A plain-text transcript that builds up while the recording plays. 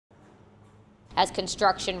As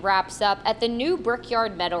construction wraps up at the new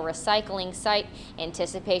Brickyard metal recycling site,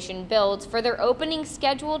 anticipation builds for their opening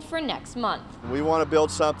scheduled for next month. We want to build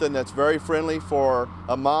something that's very friendly for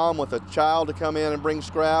a mom with a child to come in and bring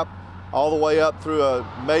scrap, all the way up through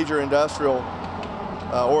a major industrial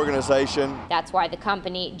organization. That's why the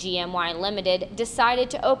company, GMY Limited, decided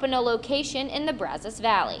to open a location in the Brazos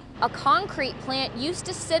Valley. A concrete plant used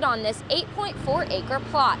to sit on this 8.4-acre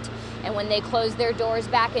plot. And when they closed their doors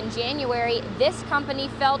back in January, this company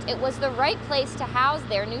felt it was the right place to house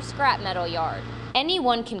their new scrap metal yard.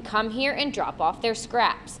 Anyone can come here and drop off their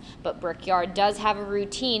scraps, but Brickyard does have a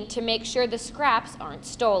routine to make sure the scraps aren't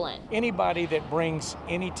stolen. Anybody that brings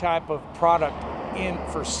any type of product in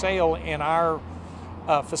for sale in our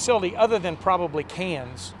facility, other than probably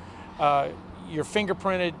cans, you're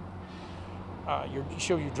fingerprinted, you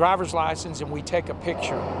show your driver's license, and we take a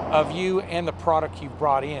picture of you and the product you've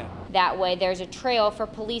brought in. That way there's a trail for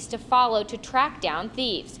police to follow to track down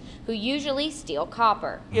thieves, who usually steal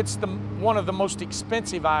copper. It's one of the most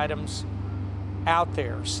expensive items out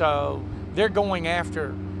there, so they're going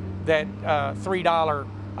after that $3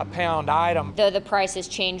 a pound item. Though the prices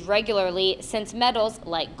change regularly, since metals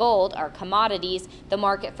like gold are commodities, the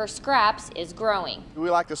market for scraps is growing. We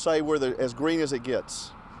like to say we're as green as it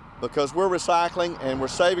gets, because we're recycling and we're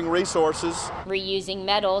saving resources. Reusing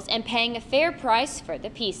metals and paying a fair price for the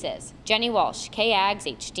pieces. Jenny Walsh, KAGS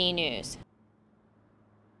HD News.